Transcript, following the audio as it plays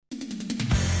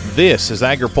This is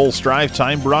AgriPulse Drive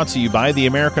Time, brought to you by the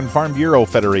American Farm Bureau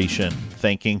Federation,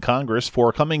 thanking Congress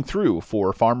for coming through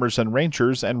for farmers and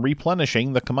ranchers and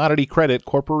replenishing the Commodity Credit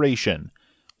Corporation.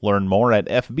 Learn more at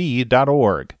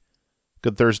fb.org.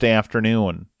 Good Thursday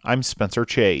afternoon. I'm Spencer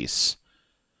Chase.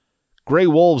 Gray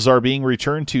wolves are being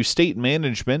returned to state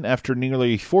management after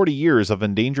nearly 40 years of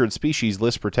endangered species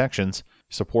list protections.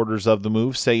 Supporters of the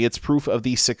move say it's proof of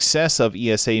the success of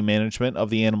ESA management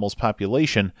of the animal's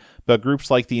population, but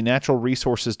groups like the Natural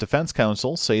Resources Defense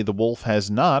Council say the wolf has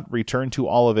not returned to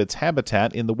all of its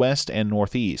habitat in the west and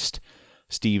northeast.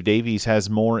 Steve Davies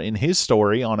has more in his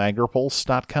story on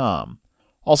agripulse.com.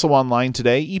 Also online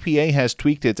today, EPA has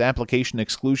tweaked its application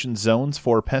exclusion zones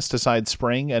for pesticide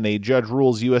spraying, and a judge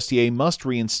rules USDA must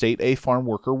reinstate a farm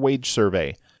worker wage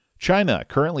survey. China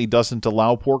currently doesn't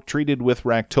allow pork treated with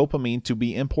ractopamine to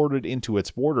be imported into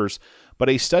its borders, but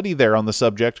a study there on the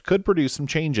subject could produce some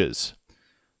changes.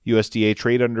 USDA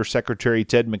Trade Undersecretary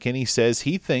Ted McKinney says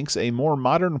he thinks a more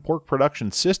modern pork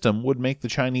production system would make the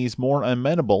Chinese more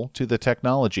amenable to the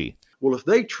technology. Well, if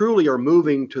they truly are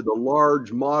moving to the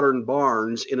large modern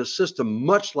barns in a system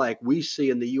much like we see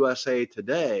in the USA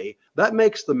today, that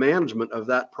makes the management of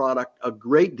that product a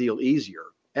great deal easier.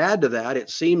 Add to that, it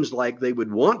seems like they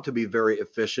would want to be very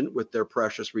efficient with their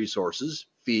precious resources,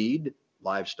 feed,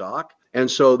 livestock. And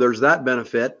so there's that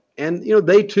benefit. And,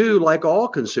 they too, like all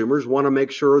consumers, want to make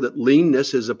sure that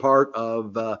leanness is a part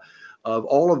of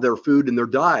all of their food and their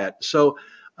diet. So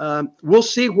we'll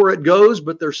see where it goes,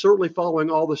 but they're certainly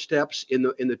following all the steps in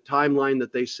the timeline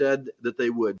that they said that they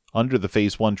would. Under the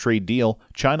Phase 1 trade deal,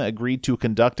 China agreed to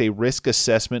conduct a risk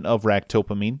assessment of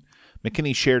ractopamine.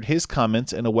 McKinney shared his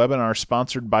comments in a webinar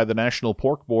sponsored by the National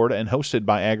Pork Board and hosted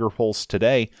by AgriPulse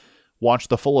today. Watch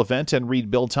the full event and read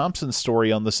Bill Thompson's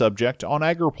story on the subject on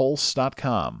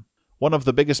agripulse.com. One of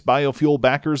the biggest biofuel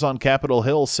backers on Capitol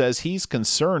Hill says he's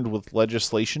concerned with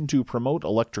legislation to promote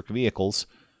electric vehicles.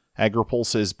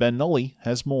 AgriPulse's Ben Nulley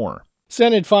has more.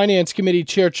 Senate Finance Committee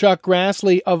Chair Chuck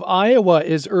Grassley of Iowa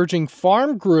is urging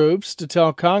farm groups to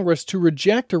tell Congress to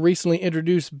reject a recently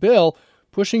introduced bill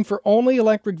pushing for only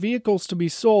electric vehicles to be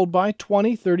sold by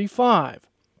 2035.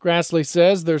 Grassley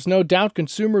says there's no doubt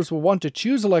consumers will want to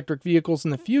choose electric vehicles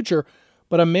in the future,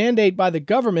 but a mandate by the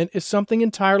government is something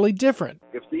entirely different.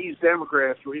 If these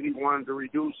Democrats really wanted to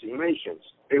reduce emissions,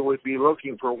 they would be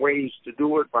looking for ways to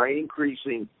do it by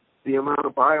increasing the amount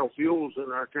of biofuels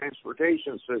in our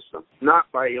transportation system,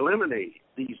 not by eliminating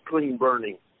these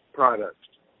clean-burning products.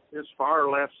 This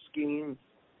far-left scheme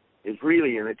is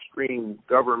really an extreme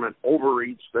government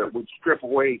overreach that would strip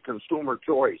away consumer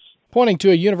choice. Pointing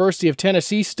to a University of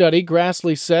Tennessee study,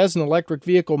 Grassley says an electric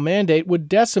vehicle mandate would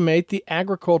decimate the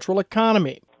agricultural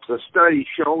economy. The study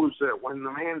shows that when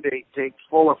the mandate takes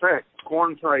full effect,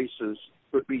 corn prices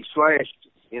could be slashed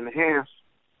in half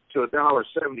to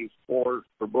 $1.74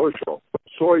 per bushel.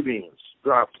 Soybeans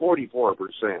dropped 44%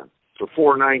 to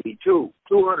 $4.92.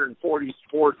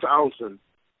 244,000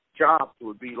 jobs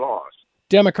would be lost.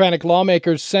 Democratic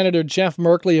lawmakers Senator Jeff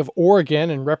Merkley of Oregon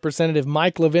and Representative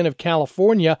Mike Levin of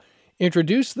California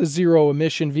introduced the Zero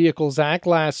Emission Vehicles Act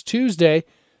last Tuesday.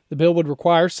 The bill would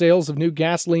require sales of new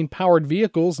gasoline-powered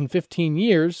vehicles in 15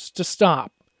 years to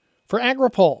stop. For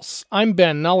AgriPulse, I'm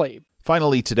Ben Nulley.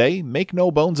 Finally today, make no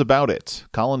bones about it,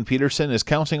 Colin Peterson is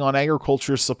counting on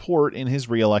agriculture's support in his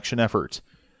re-election effort.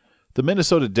 The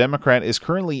Minnesota Democrat is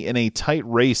currently in a tight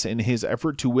race in his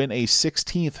effort to win a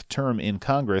 16th term in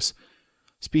Congress.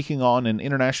 Speaking on an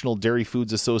International Dairy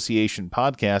Foods Association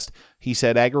podcast, he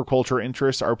said agriculture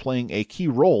interests are playing a key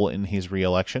role in his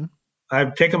re-election.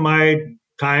 I've taken my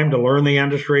time to learn the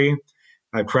industry.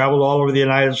 I've traveled all over the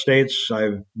United States. I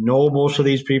know most of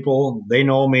these people. They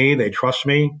know me. They trust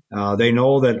me. They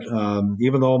know that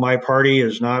even though my party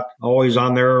is not always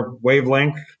on their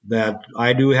wavelength, that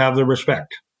I do have the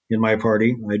respect in my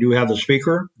party. I do have the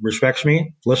speaker, respects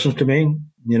me, listens to me,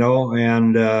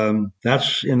 and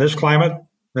that's in this climate.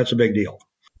 That's a big deal.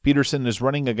 Peterson is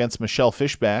running against Michelle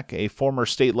Fishback, a former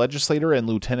state legislator and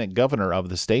lieutenant governor of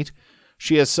the state.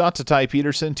 She has sought to tie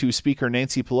Peterson to Speaker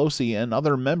Nancy Pelosi and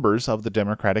other members of the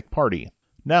Democratic Party.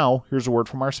 Now, here's a word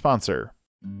from our sponsor.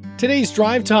 Today's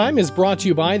Drive Time is brought to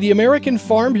you by the American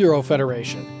Farm Bureau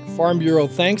Federation. Farm Bureau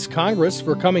thanks Congress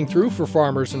for coming through for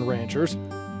farmers and ranchers.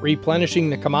 Replenishing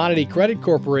the Commodity Credit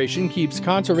Corporation keeps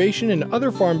conservation and other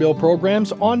Farm Bill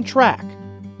programs on track.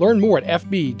 Learn more at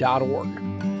fb.org.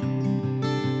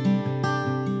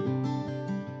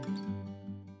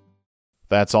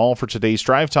 That's all for today's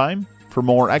Drive Time. For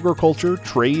more agriculture,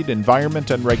 trade,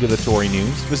 environment, and regulatory news,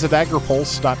 visit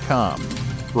agripulse.com.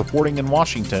 Reporting in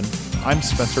Washington, I'm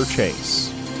Spencer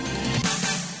Chase.